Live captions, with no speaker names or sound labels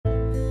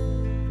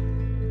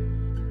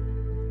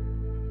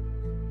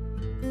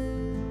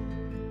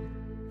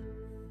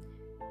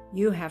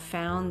You have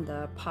found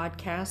the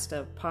podcast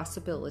of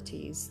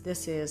possibilities.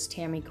 This is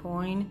Tammy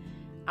Coyne,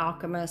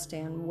 alchemist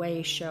and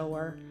way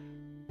shower,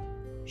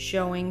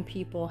 showing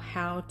people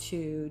how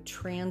to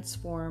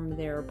transform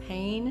their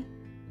pain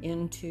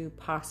into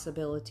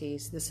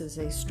possibilities. This is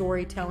a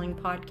storytelling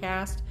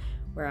podcast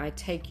where I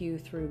take you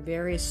through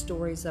various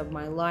stories of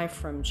my life,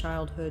 from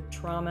childhood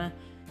trauma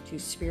to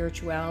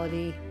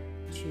spirituality,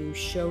 to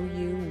show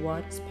you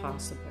what's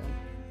possible.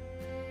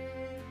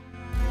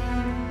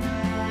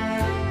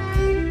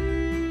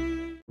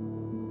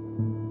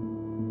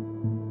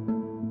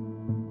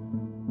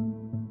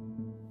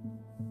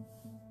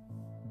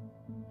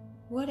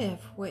 What if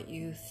what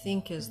you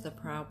think is the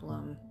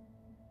problem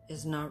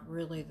is not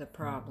really the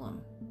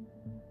problem?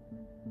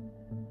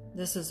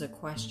 This is a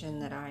question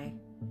that I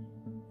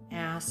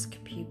ask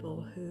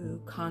people who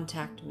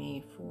contact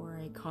me for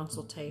a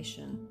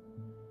consultation.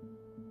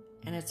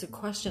 And it's a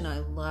question I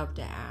love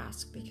to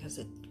ask because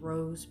it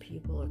throws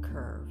people a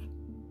curve.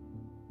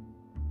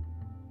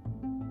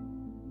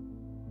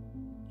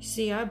 You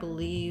see, I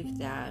believe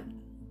that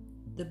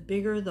the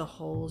bigger the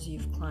holes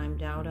you've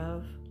climbed out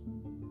of,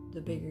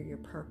 the bigger your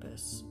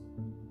purpose.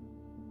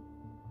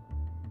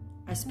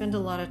 I spend a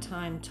lot of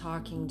time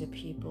talking to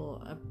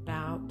people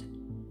about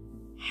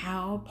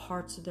how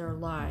parts of their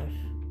life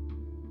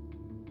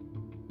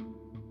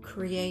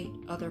create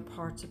other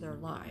parts of their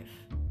life,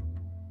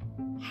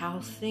 how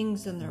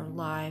things in their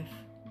life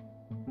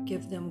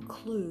give them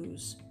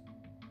clues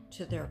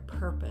to their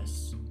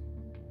purpose,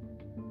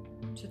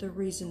 to the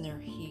reason they're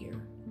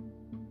here,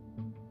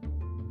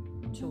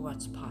 to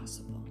what's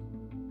possible.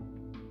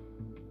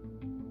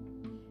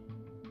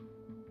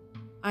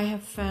 I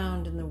have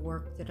found in the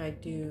work that I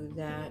do,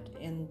 that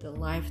in the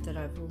life that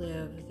I've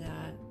lived,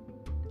 that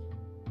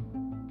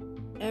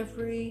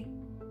every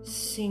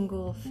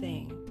single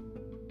thing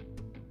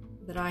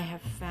that I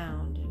have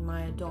found in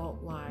my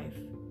adult life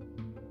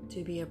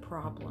to be a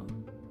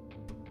problem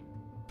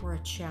or a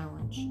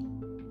challenge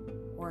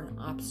or an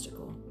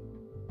obstacle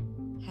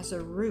has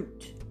a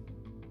root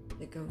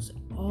that goes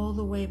all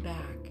the way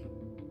back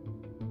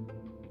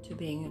to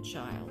being a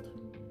child.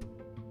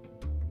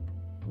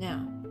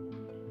 Now,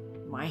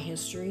 my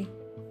history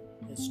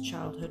is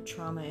childhood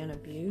trauma and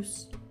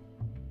abuse.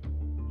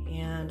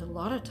 And a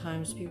lot of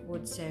times people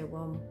would say,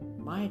 well,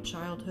 my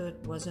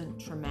childhood wasn't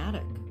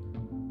traumatic.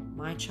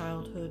 My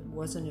childhood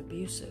wasn't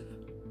abusive.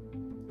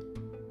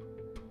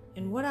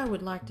 And what I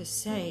would like to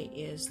say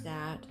is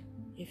that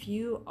if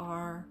you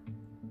are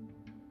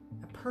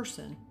a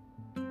person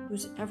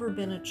who's ever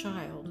been a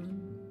child,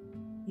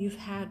 you've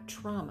had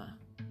trauma.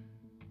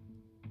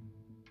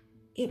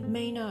 It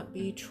may not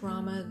be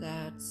trauma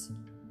that's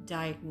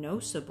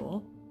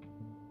diagnosable.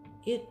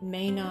 It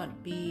may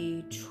not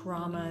be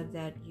trauma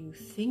that you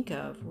think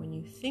of when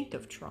you think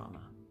of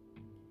trauma.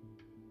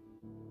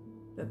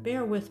 But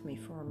bear with me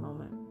for a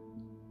moment.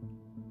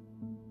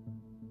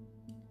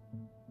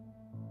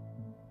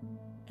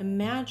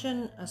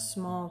 Imagine a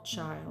small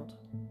child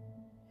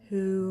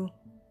who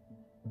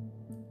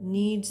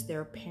needs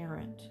their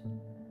parent,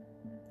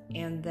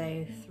 and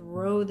they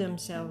throw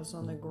themselves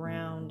on the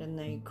ground and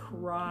they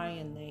cry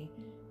and they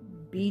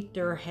beat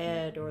their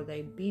head or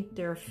they beat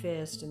their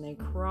fist and they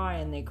cry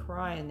and they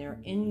cry and they're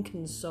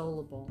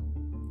inconsolable.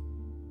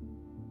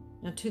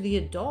 Now, to the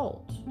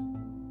adult,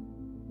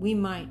 we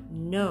might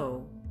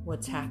know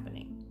what's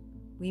happening.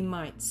 We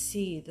might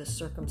see the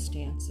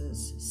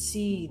circumstances,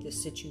 see the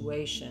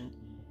situation,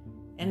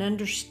 and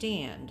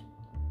understand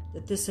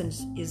that this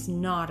is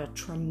not a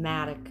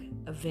traumatic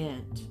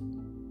event.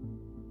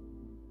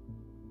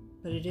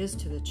 But it is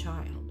to the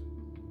child.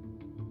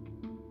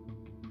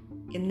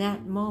 In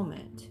that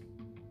moment,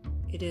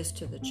 it is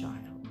to the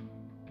child.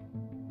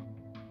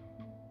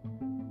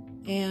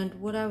 And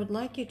what I would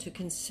like you to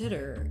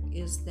consider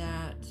is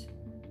that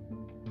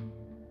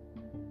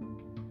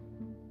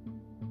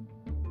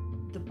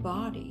the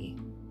body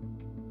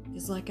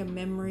is like a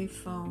memory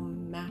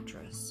foam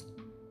mattress.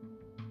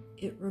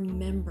 It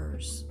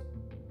remembers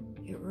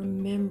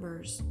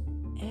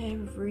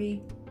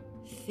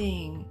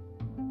everything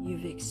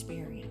you've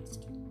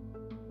experienced.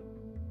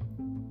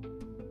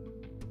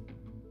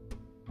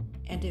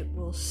 And it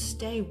will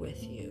stay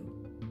with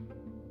you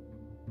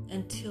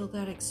until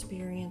that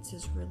experience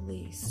is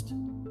released.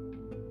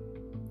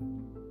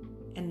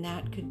 And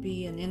that could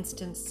be an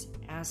instance,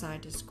 as I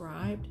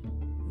described,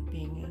 of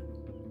being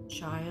a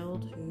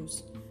child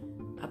who's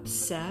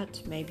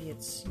upset. Maybe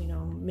it's,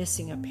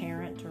 missing a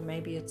parent, or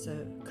maybe it's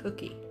a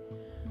cookie.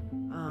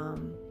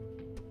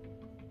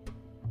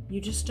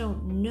 You just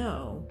don't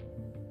know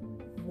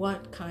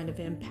what kind of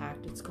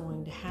impact it's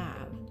going to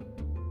have.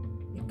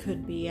 It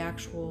could be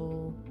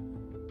actual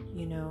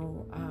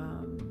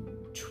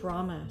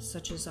trauma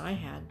such as I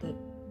had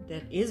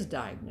that is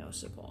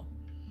diagnosable.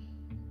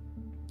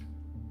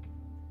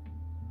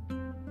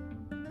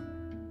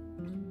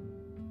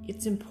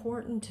 It's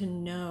important to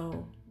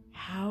know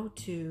how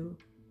to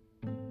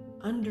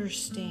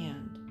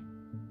understand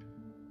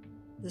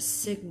the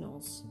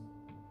signals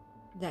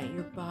that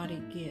your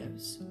body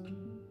gives.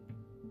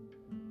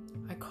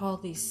 I call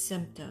these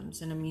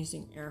symptoms, and I'm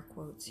using air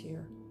quotes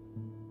here.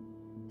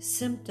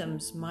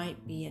 Symptoms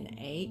might be an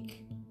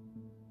ache,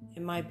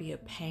 it might be a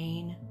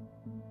pain,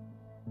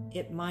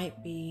 it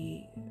might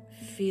be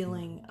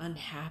feeling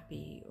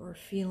unhappy or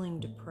feeling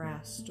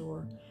depressed,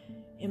 or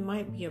it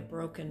might be a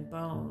broken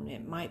bone,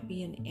 it might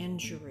be an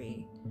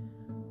injury.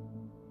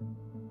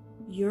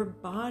 Your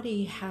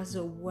body has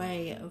a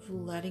way of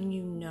letting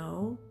you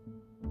know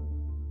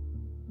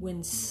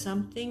when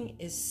something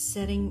is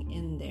setting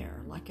in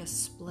there like a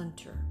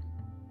splinter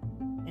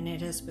and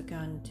it has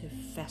begun to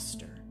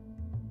fester.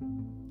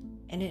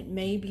 And it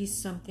may be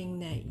something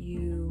that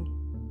you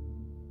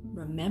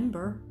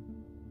remember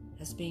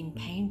as being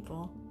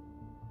painful.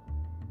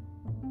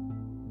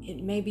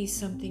 It may be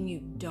something you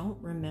don't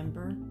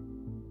remember.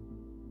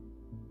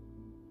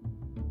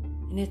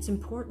 And it's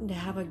important to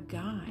have a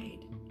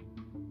guide,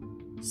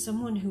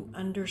 someone who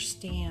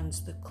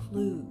understands the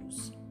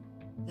clues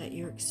that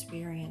you're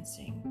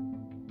experiencing,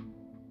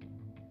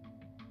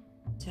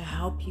 to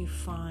help you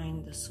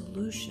find the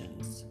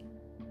solutions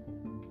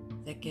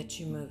that get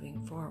you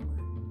moving forward.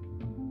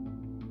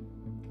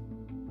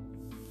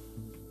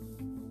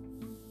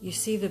 You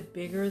see, the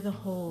bigger the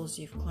holes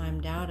you've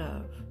climbed out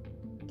of,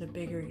 the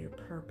bigger your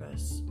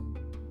purpose.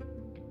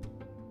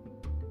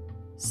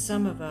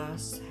 Some of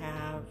us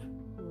have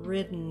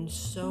ridden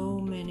so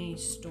many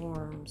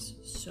storms,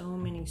 so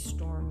many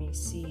stormy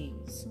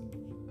seas.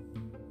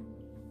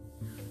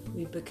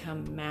 We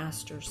become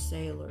master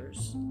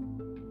sailors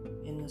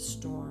in the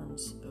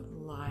storms of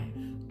life.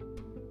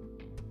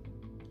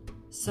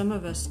 Some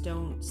of us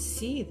don't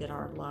see that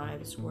our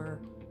lives were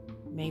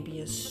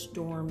maybe as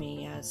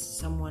stormy as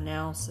someone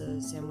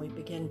else's, and we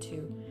begin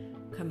to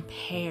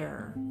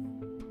compare.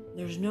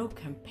 There's no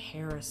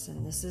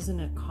comparison. This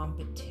isn't a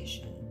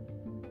competition.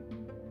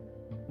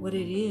 What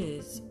it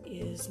is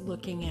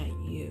looking at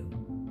you,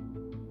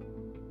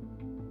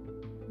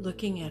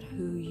 looking at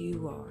who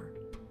you are,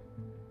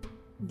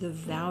 the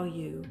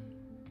value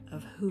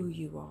of who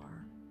you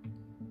are.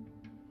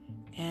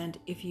 And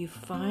if you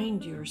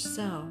find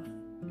yourself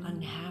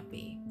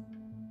unhappy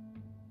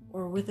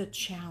or with a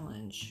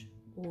challenge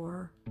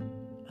or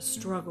a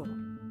struggle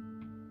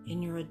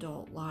in your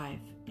adult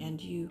life and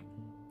you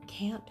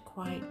can't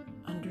quite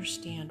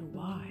understand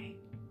why,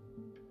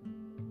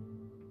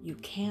 you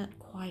can't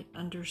quite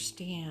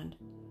understand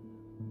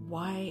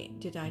why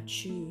did I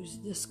choose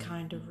this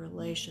kind of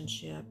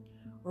relationship,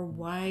 or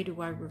why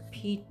do I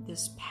repeat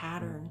this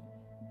pattern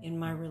in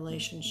my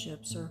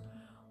relationships, or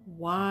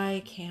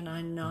why can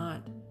I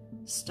not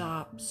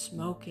stop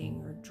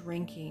smoking or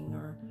drinking,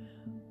 or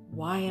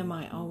why am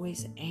I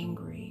always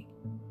angry,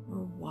 or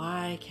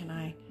why can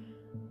I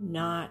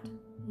not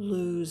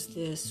lose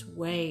this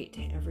weight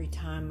every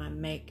time I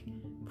make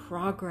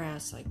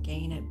progress, I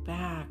gain it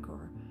back,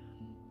 or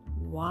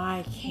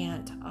why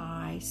can't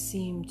I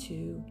seem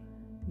to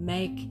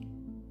make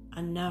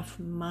enough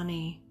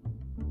money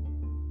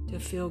to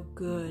feel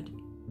good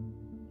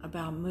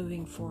about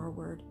moving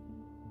forward?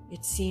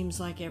 It seems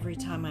like every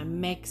time I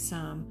make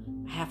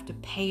some, I have to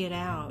pay it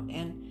out,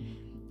 and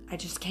I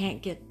just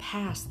can't get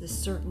past this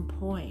certain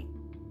point.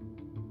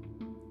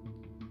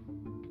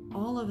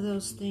 All of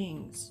those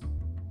things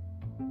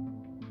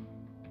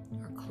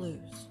are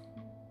clues.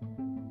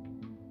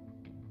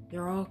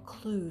 They're all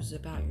clues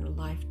about your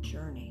life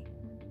journey.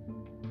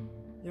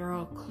 They're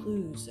all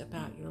clues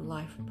about your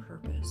life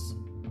purpose.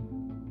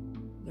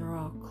 They're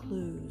all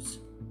clues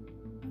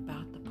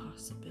about the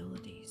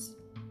possibilities.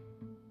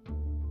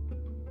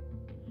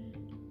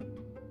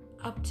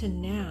 Up to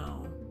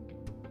now,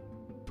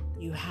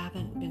 you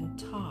haven't been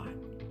taught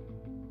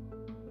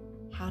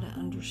how to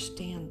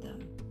understand them.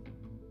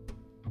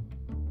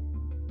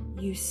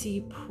 You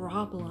see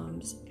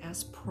problems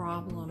as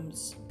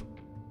problems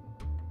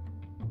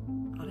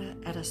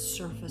at a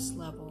surface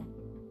level.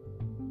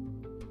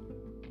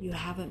 You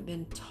haven't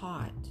been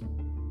taught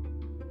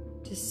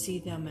to see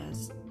them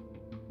as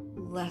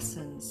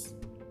lessons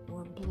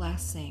or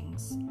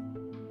blessings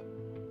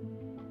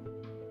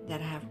that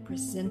have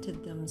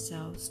presented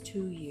themselves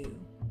to you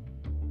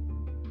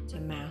to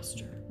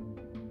master.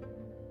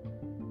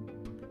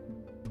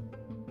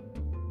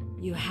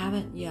 You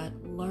haven't yet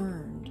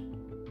learned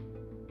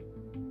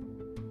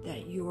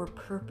that your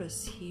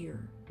purpose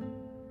here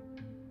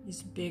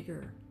is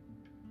bigger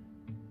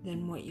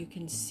than what you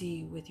can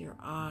see with your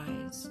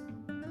eyes,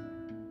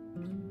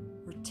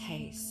 or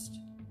taste,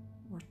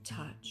 or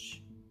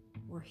touch,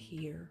 or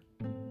hear,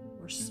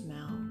 or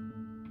smell.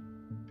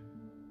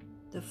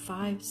 The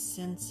five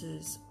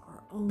senses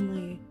are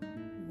only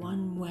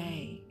one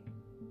way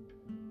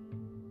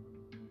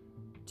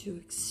to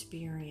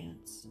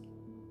experience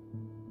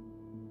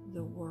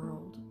the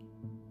world.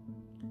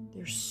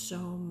 There's so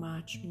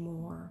much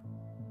more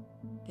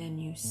than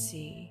you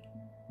see.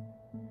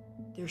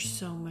 There's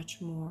so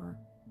much more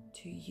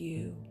to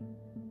you.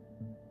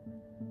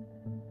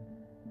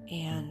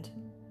 And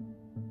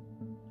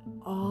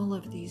all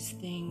of these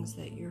things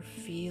that you're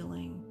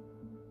feeling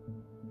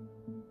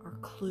are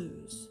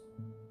clues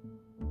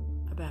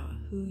about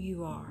who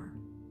you are,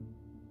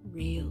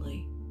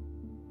 really,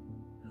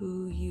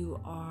 who you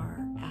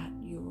are at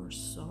your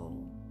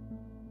soul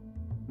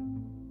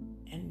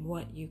and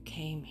what you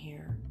came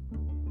here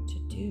to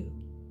do.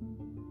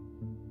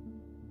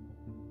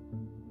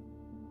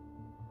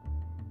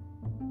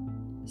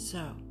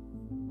 So,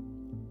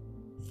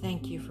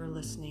 thank you for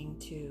listening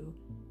to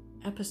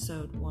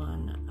episode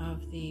 1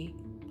 of the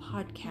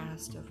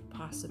podcast of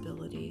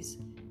possibilities.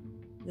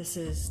 This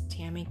is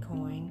Tammy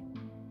Coyne,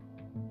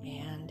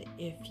 and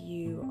if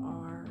you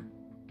are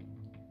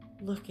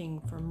looking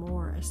for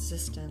more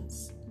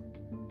assistance,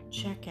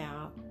 check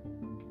out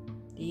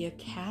the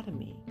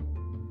Academy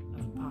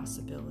of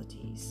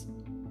Possibilities.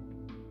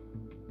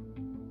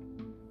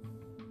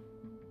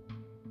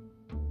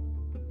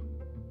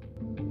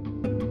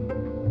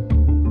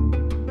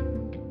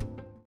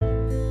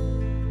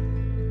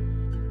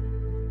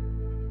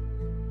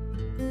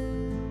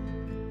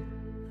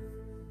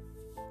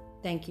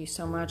 Thank you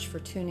so much for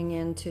tuning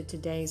in to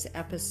today's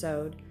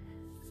episode.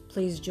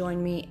 Please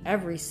join me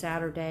every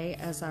Saturday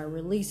as I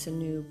release a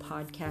new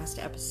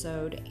podcast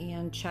episode,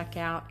 and check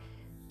out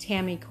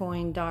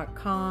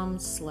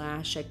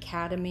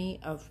tammycoyne.com/Academy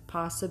of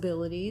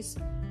Possibilities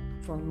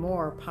for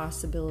more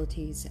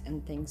possibilities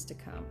and things to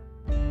come.